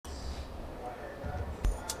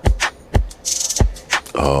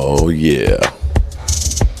Oh, yeah.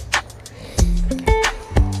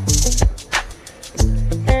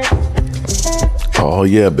 Oh,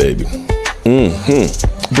 yeah, baby.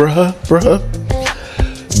 Bruh.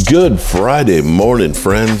 Good Friday morning,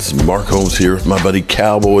 friends. Mark Holmes here with my buddy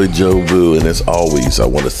Cowboy Joe Boo. And as always, I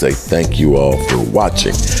want to say thank you all for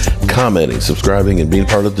watching, commenting, subscribing, and being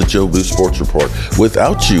part of the Joe Boo Sports Report.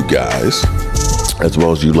 Without you guys, as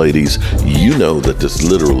well as you ladies, you know that this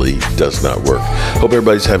literally does not work. Hope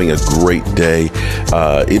everybody's having a great day.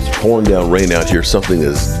 It's pouring down rain out here, something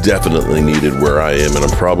that's definitely needed where I am, and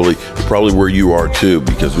I'm probably where you are too,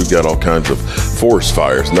 because we've got all kinds of forest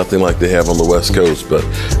fires. Nothing like they have on the West Coast, but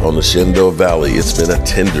on the Shenandoah Valley, it's been a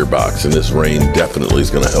tinderbox, and this rain definitely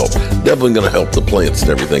is going to help. Definitely going to help the plants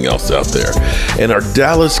and everything else out there. And our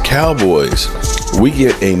Dallas Cowboys, we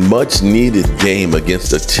get a much needed game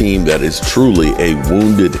against a team that is truly a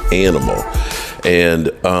wounded animal.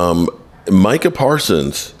 And Micah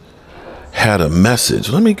Parsons had a message.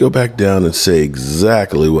 Let me go back down and say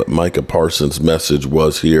exactly what Micah Parsons' message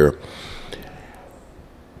was here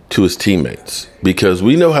to his teammates, because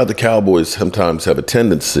we know how the Cowboys sometimes have a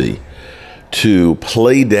tendency to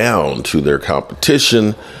play down to their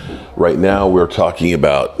competition. Right now we're talking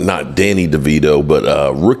about not Danny DeVito, but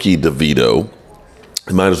rookie DeVito.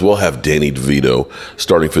 Might as well have Danny DeVito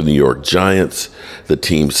starting for the New York Giants. The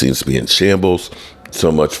team seems to be in shambles.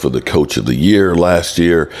 So much for the coach of the year last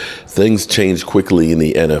year. Things change quickly in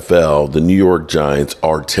the NFL. The New York Giants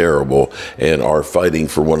are terrible and are fighting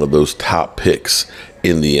for one of those top picks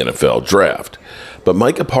in the NFL draft. But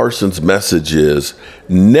Micah Parsons' message is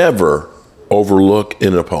never overlook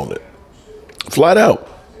an opponent. Flat out.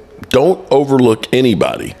 Don't overlook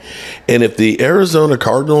anybody. And if the Arizona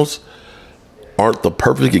Cardinals aren't the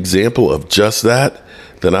perfect example of just that,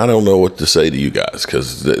 then I don't know what to say to you guys,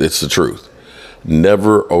 because it's the truth.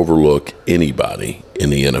 Never overlook anybody in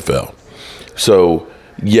the NFL. So,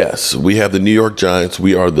 yes, we have the New York Giants.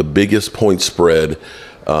 We are the biggest point spread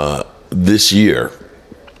this year.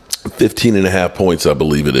 15.5 points, I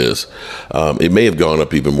believe it is. It may have gone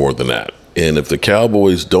up even more than that. And if the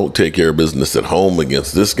Cowboys don't take care of business at home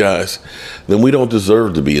against this guys, then we don't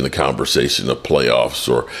deserve to be in the conversation of playoffs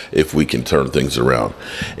or if we can turn things around.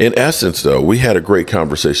 In essence, though, we had a great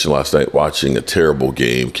conversation last night watching a terrible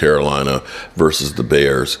game, Carolina versus the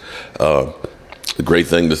Bears. The great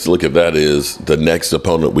thing to look at that is the next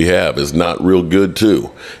opponent we have is not real good, too.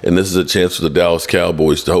 And this is a chance for the Dallas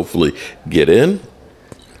Cowboys to hopefully get in,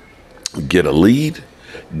 get a lead,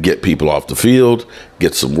 get people off the field,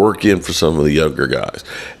 get some work in for some of the younger guys,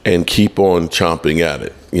 and keep on chomping at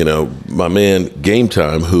it. You know, my man Game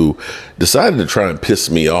Time, who decided to try and piss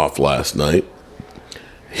me off last night,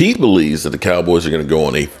 he believes that the Cowboys are going to go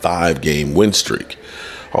on a 5-game win streak.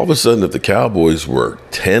 All of a sudden, if the Cowboys were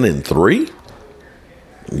 10-3,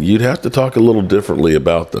 you'd have to talk a little differently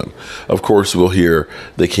about them. Of course, we'll hear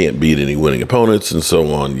they can't beat any winning opponents and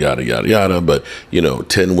so on, yada, yada, yada. But,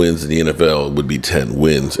 10 wins in the NFL would be 10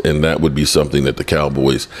 wins, and that would be something that the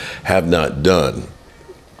Cowboys have not done,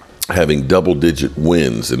 having double-digit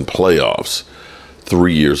wins in playoffs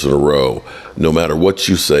 3 years in a row, no matter what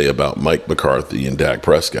you say about Mike McCarthy and Dak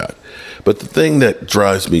Prescott. But the thing that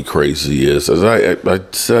drives me crazy is, as I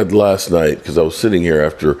said last night, because I was sitting here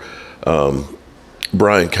after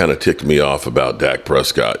Brian kind of ticked me off about Dak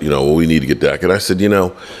Prescott. We need to get Dak. And I said,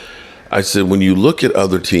 when you look at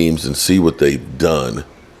other teams and see what they've done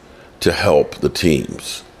to help the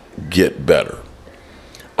teams get better,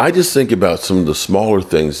 I just think about some of the smaller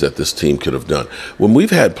things that this team could have done. When we've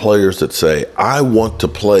had players that say, I want to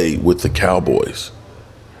play with the Cowboys.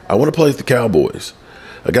 I want to play with the Cowboys.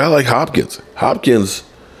 A guy like Hopkins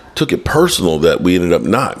took it personal that we ended up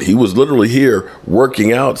not. He was literally here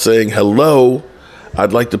working out saying, hello,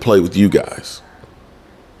 I'd like to play with you guys.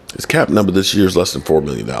 His cap number this year is less than $4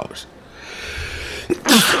 million.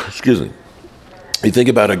 Excuse me. You think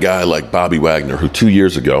about a guy like Bobby Wagner, who 2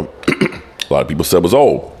 years ago, a lot of people said was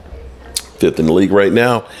old. 5th in the league right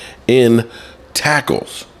now in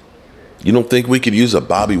tackles. You don't think we could use a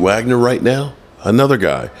Bobby Wagner right now? Another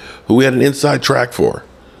guy who we had an inside track for.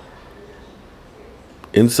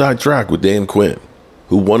 Inside track with Dan Quinn,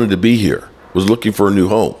 who wanted to be here, was looking for a new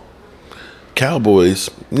home. Cowboys,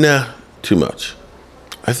 nah, too much.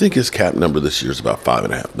 I think his cap number this year is about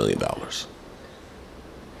 $5.5 million.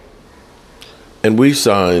 And we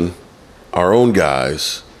sign our own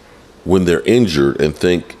guys when they're injured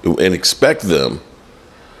and expect them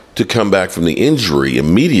to come back from the injury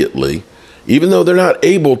immediately, even though they're not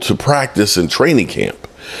able to practice in training camp.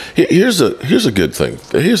 Here's a good thing.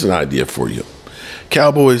 Here's an idea for you.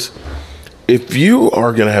 Cowboys, if you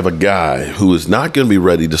are going to have a guy who is not going to be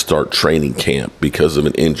ready to start training camp because of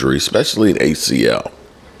an injury, especially an ACL,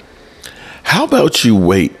 how about you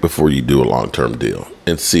wait before you do a long-term deal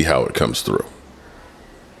and see how it comes through?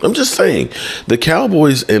 I'm just saying, the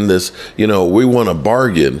Cowboys in this, we want to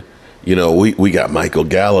bargain. We got Michael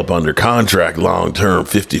Gallup under contract long-term,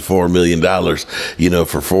 $54 million,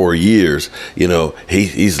 for 4 years.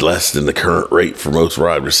 He's less than the current rate for most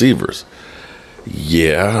wide receivers.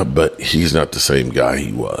 Yeah, but he's not the same guy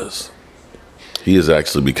he was. He has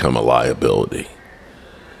actually become a liability.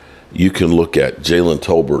 You can look at Jalen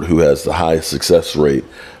Tolbert, who has the highest success rate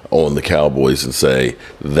on the Cowboys, and say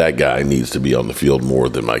that guy needs to be on the field more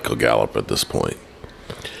than Michael Gallup at this point.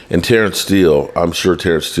 And Terrence Steele, I'm sure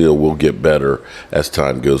Terrence Steele will get better as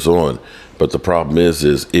time goes on. But the problem is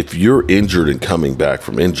if you're injured and coming back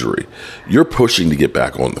from injury, you're pushing to get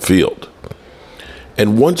back on the field.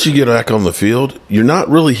 And once you get back on the field, you're not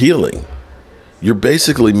really healing. You're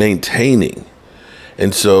basically maintaining.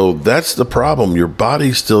 And so that's the problem. Your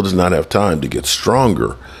body still does not have time to get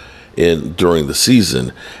stronger during the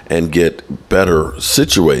season and get better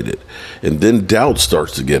situated. And then doubt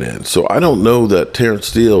starts to get in. So I don't know that Terrence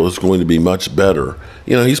Steele is going to be much better.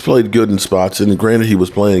 He's played good in spots, and granted he was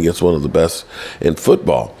playing against one of the best in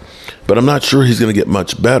football. But I'm not sure he's going to get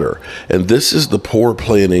much better. And this is the poor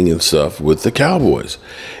planning and stuff with the Cowboys.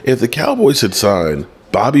 If the Cowboys had signed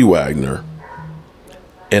Bobby Wagner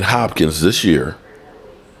and Hopkins this year,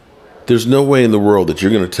 there's no way in the world that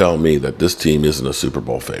you're going to tell me that this team isn't a Super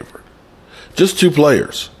Bowl favorite. Just two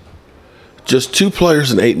players. Just two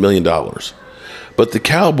players and $8 million. But the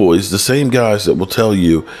Cowboys, the same guys that will tell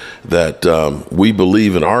you that we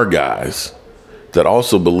believe in our guys, that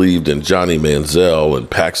also believed in Johnny Manziel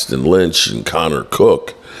and Paxton Lynch and Connor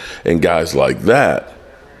Cook and guys like that,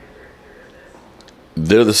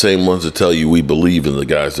 they're the same ones that tell you we believe in the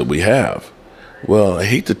guys that we have. Well, I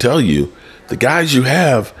hate to tell you, the guys you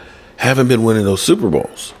have haven't been winning those Super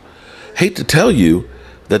Bowls. Hate to tell you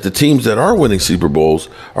that the teams that are winning Super Bowls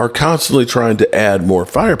are constantly trying to add more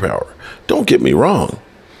firepower. Don't get me wrong.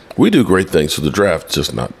 We do great things for the draft,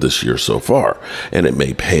 just not this year so far. And it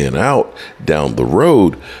may pan out down the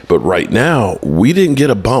road, but right now, we didn't get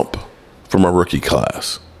a bump from our rookie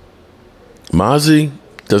class. Mozzie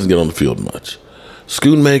doesn't get on the field much.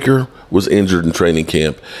 Schoonmaker was injured in training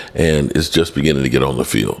camp and is just beginning to get on the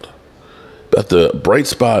field. But the bright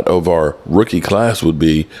spot of our rookie class would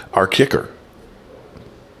be our kicker.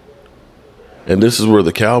 And this is where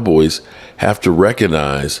the Cowboys have to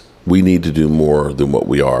recognize we need to do more than what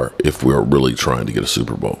we are if we're really trying to get a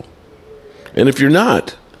Super Bowl. And if you're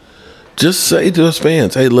not, just say to us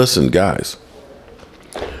fans, hey, listen, guys,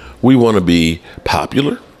 we want to be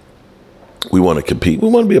popular. We want to compete. We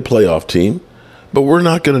want to be a playoff team. But we're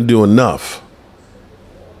not going to do enough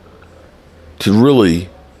to really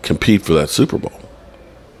compete for that Super Bowl.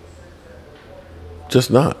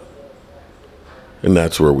 Just not. And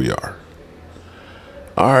that's where we are.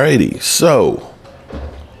 All righty. So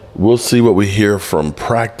we'll see what we hear from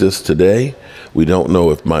practice today. We don't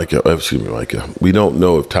know if we don't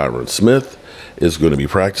know if Tyron Smith is going to be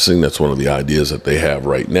practicing. That's one of the ideas that they have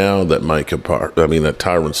right now, that that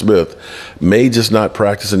Tyron Smith may just not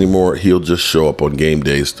practice anymore. He'll just show up on game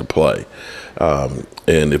days to play.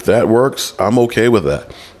 And if that works, I'm okay with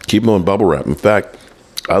that. Keep him on bubble wrap. In fact,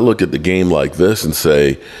 I look at the game like this and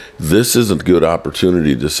say, this is a good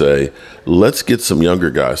opportunity to say, let's get some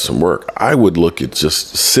younger guys some work. I would look at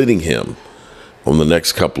just sitting him on the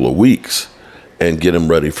next couple of weeks and get him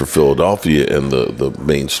ready for Philadelphia and the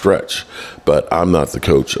main stretch. But I'm not the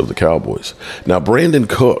coach of the Cowboys. Now, Brandon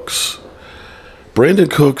Cooks,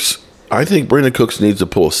 I think Brandon Cooks needs to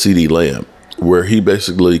pull a Ceedee Lamb, where he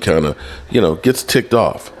basically kind of, gets ticked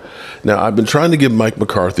off. Now, I've been trying to give Mike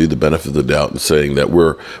McCarthy the benefit of the doubt and saying that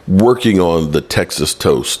we're working on the Texas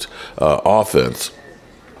Toast offense,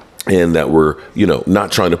 and that we're,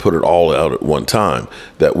 not trying to put it all out at one time,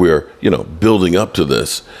 that we're, building up to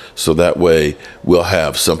this so that way we'll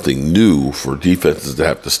have something new for defenses to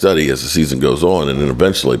have to study as the season goes on, and then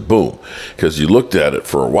eventually, boom. Because you looked at it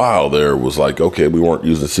for a while there, it was like, okay, we weren't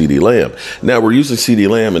using Ceedee Lamb. Now we're using Ceedee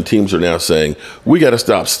Lamb, and teams are now saying, we got to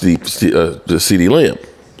stop Ceedee Lamb,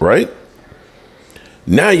 right?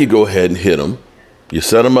 Now you go ahead and hit them. You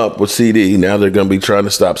set them up with Ceedee. Now they're going to be trying to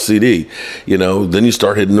stop Ceedee. Then you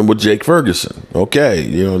start hitting them with Jake Ferguson. Okay,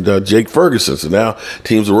 Jake Ferguson. So now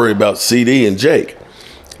teams are worried about Ceedee and Jake.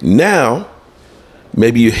 Now,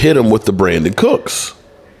 maybe you hit them with the Brandon Cooks.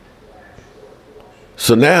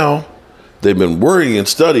 So now they've been worrying and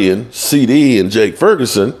studying Ceedee and Jake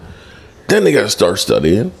Ferguson. Then they got to start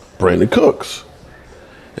studying Brandon Cooks.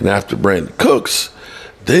 And after Brandon Cooks,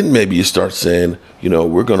 then maybe you start saying,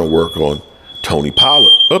 we're going to work on Tony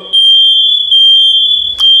Pollard.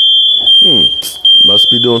 Must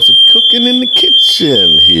be doing some cooking in the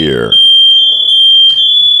kitchen here.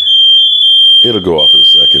 It'll go off in a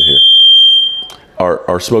second here.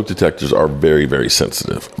 Our smoke detectors are very, very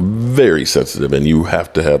sensitive. Very sensitive, and you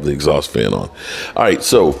have to have the exhaust fan on. All right,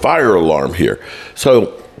 so fire alarm here.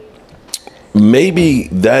 So maybe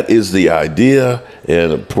that is the idea,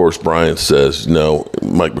 and of course Brian says, no,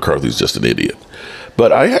 Mike McCarthy's just an idiot.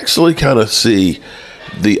 But I actually kind of see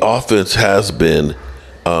the offense has been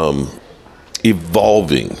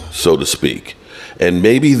evolving, so to speak. And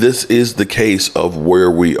maybe this is the case of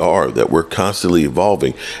where we are, that we're constantly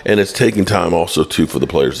evolving. And it's taking time also, too, for the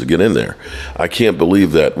players to get in there. I can't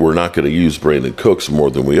believe that we're not going to use Brandon Cooks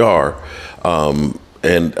more than we are.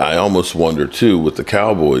 And I almost wonder, too, with the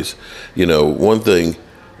Cowboys, one thing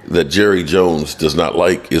that Jerry Jones does not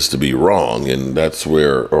like is to be wrong. And that's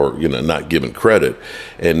where, or, not given credit.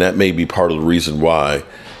 And that may be part of the reason why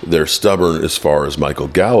they're stubborn as far as Michael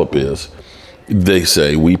Gallup is. They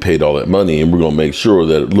say we paid all that money and we're going to make sure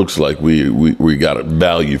that it looks like we got a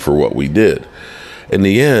value for what we did. In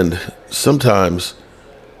the end, sometimes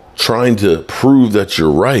trying to prove that you're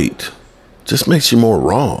right just makes you more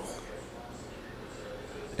wrong.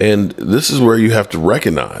 And this is where you have to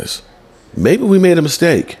recognize maybe we made a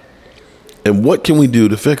mistake. And what can we do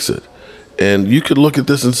to fix it? And you could look at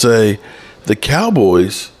this and say the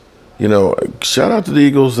Cowboys, shout out to the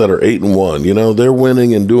Eagles that are 8-1. They're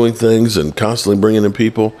winning and doing things and constantly bringing in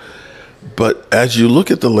people. But as you look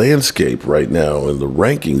at the landscape right now and the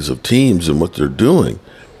rankings of teams and what they're doing,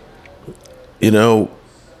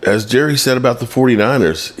 as Jerry said about the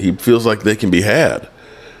 49ers, he feels like they can be had.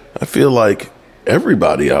 I feel like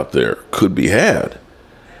everybody out there could be had.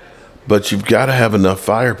 But you've got to have enough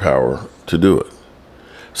firepower to do it.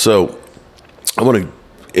 So I want to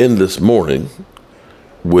end this morning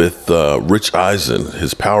with Rich Eisen,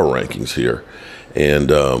 his power rankings here,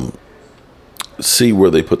 and see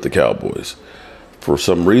where they put the Cowboys. For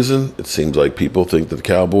some reason, it seems like people think that the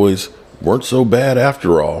Cowboys weren't so bad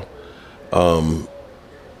after all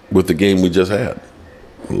with the game we just had.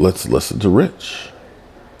 Let's listen to Rich.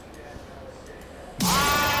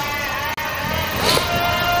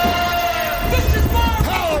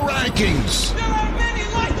 Power rankings. There are many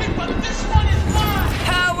like it, but this one is mine.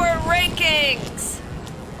 Power rankings.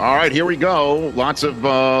 All right, here we go. Lots of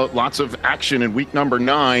action in week number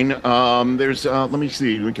 9. There's let me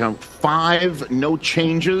see. We count 5 no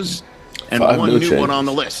changes and 1 new one on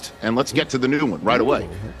the list. And let's get to the new one right away.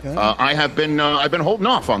 Okay. I've been holding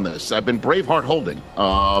off on this. I've been Braveheart holding.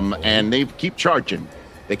 And they keep charging.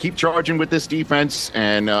 They keep charging with this defense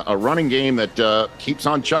and a running game that keeps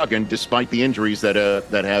on chugging despite the injuries that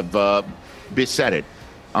have beset it.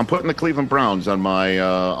 I'm putting the Cleveland Browns on my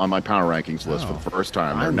power rankings list for the first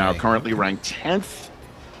time. They're now currently ranked 10th.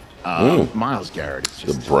 Myles Garrett is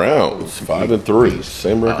just the Browns 5-3,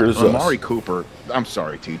 same record as us. Amari Cooper. I'm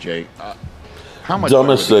sorry, TJ. How much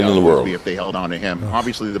dumbest thing in the world if they held on to him?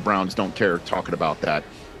 Obviously, the Browns don't care talking about that.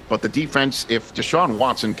 But the defense, if Deshaun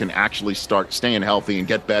Watson can actually start staying healthy and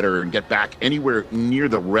get better and get back anywhere near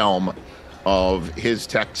the realm of his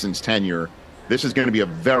Texans tenure, this is going to be a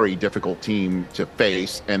very difficult team to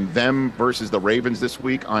face. And them versus the Ravens this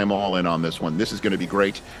week, I'm all in on this one. This is going to be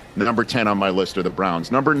great. Number 10 on my list are the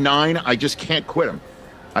Browns. Number 9, I just can't quit them.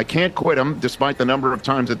 I can't quit them despite the number of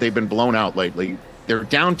times that they've been blown out lately. They're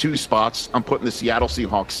down 2 spots. I'm putting the Seattle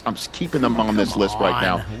Seahawks. I'm keeping them on this list right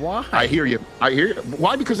now. Why? I hear you.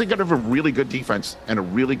 Why? Because they got to have a really good defense and a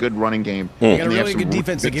really good running game. They got a really good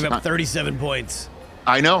defense. They gave up 37 points.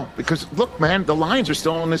 I know. Because, look, man, the Lions are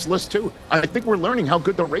still on this list, too. I think we're learning how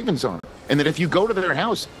good the Ravens are. And that if you go to their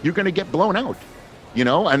house, you're going to get blown out.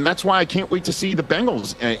 And that's why I can't wait to see the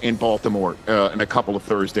Bengals in Baltimore in a couple of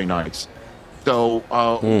Thursday nights. So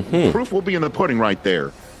proof will be in the pudding right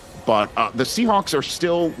there. But the Seahawks are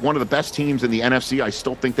still one of the best teams in the NFC. I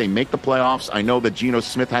still think they make the playoffs. I know that Geno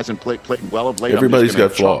Smith hasn't played well of late. Everybody's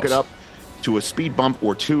got flaws. Chalk it up to a speed bump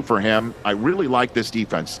or 2 for him. I really like this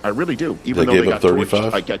defense. I really do. Even though they got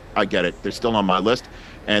 35. I get it. They're still on my list.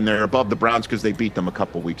 And they're above the Browns because they beat them a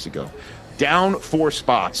couple weeks ago. Down 4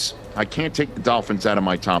 spots. I can't take the Dolphins out of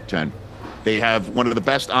my top 10. They have one of the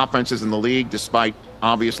best offenses in the league, despite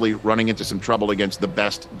obviously running into some trouble against the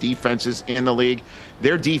best defenses in the league.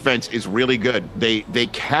 Their defense is really good. They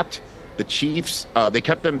kept the Chiefs, they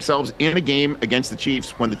kept themselves in a game against the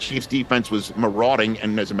Chiefs when the Chiefs defense was marauding.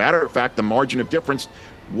 And as a matter of fact, the margin of difference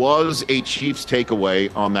was a Chiefs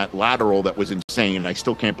takeaway on that lateral that was insane. I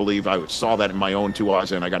still can't believe I saw that in my own 2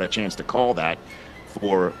 eyes and I got a chance to call that.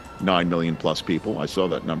 for 9 million plus people. I saw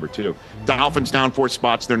that number too. Dolphins down 4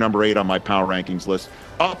 spots. They're number 8 on my power rankings list.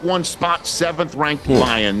 Up 1 spot, 7th ranked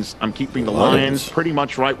Lions. I'm keeping the Lions pretty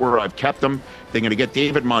much right where I've kept them. They're going to get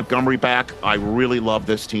David Montgomery back. I really love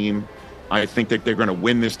this team. I think that they're going to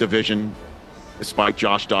win this division, despite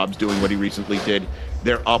Josh Dobbs doing what he recently did.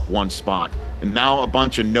 They're up 1 spot. And now a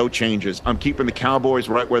bunch of no changes. I'm keeping the Cowboys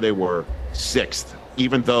right where they were, 6th.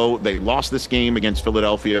 Even though they lost this game against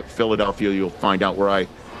Philadelphia. Philadelphia, you'll find out where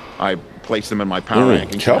I place them in my power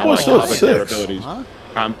rankings. Cowboys still 6.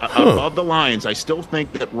 Above the Lions. I still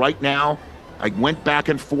think that right now, I went back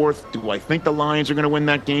and forth. Do I think the Lions are going to win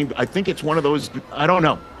that game? I think it's one of those, I don't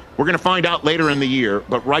know. We're going to find out later in the year.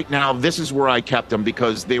 But right now, this is where I kept them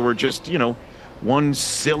because they were just, one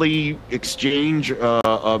silly exchange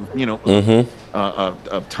of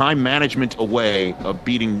time management away of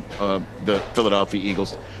beating the Philadelphia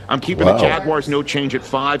Eagles. I'm keeping the Jaguars no change at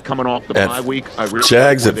 5 coming off the bye week.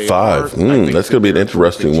 Jags at 5. That's going to be an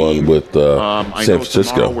interesting one with San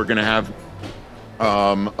Francisco. Tomorrow we're going to have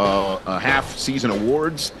half-season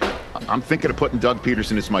awards. I'm thinking of putting Doug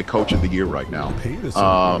Peterson as my coach of the year right now.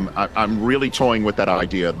 I'm really toying with that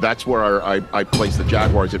idea. That's where I place the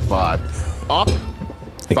Jaguars at 5. Up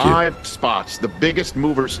 5 spots. The biggest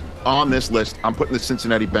movers on this list. I'm putting the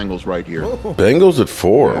Cincinnati Bengals right here. Bengals at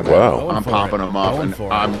 4. Wow. I'm popping them up, and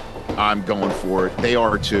I'm going for it. They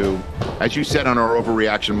are too. As you said on our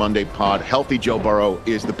Overreaction Monday pod, healthy Joe Burrow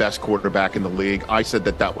is the best quarterback in the league. I said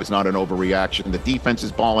that was not an overreaction. The defense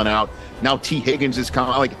is balling out. Now T. Higgins is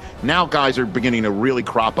coming. Now guys are beginning to really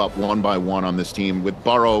crop up one by one on this team. With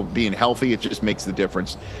Burrow being healthy, it just makes the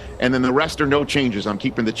difference. And then the rest are no changes. I'm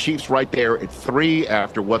keeping the Chiefs right there at 3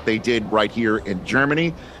 after what they did right here in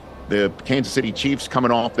Germany. The Kansas City Chiefs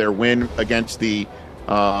coming off their win against the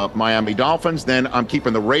Miami Dolphins. Then I'm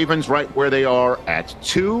keeping the Ravens right where they are at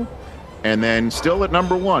 2. And then still at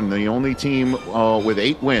number 1, the only team with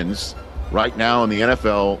 8 wins right now in the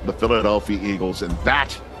NFL, the Philadelphia Eagles. And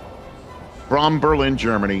that, from Berlin,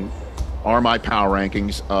 Germany, are my power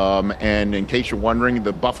rankings. And in case you're wondering,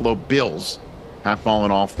 the Buffalo Bills have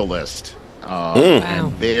fallen off the list.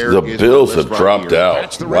 And the Bills have dropped out.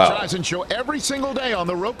 That's the Rich Eisen Show every single day on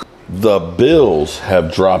the Roku. The Bills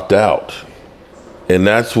have dropped out. And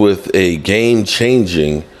that's with a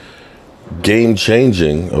game-changing,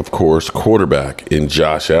 of course, quarterback in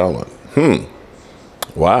Josh Allen.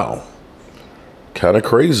 Wow. Kind of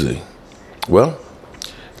crazy. Well,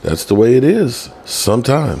 that's the way it is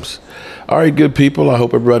sometimes. All right, good people. I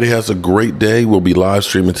hope everybody has a great day. We'll be live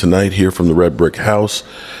streaming tonight here from the Red Brick House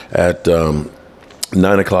at 9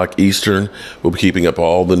 o'clock Eastern. We'll be keeping up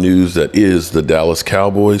all the news that is the Dallas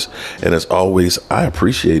Cowboys. And as always, I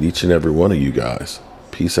appreciate each and every one of you guys.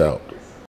 Peace out.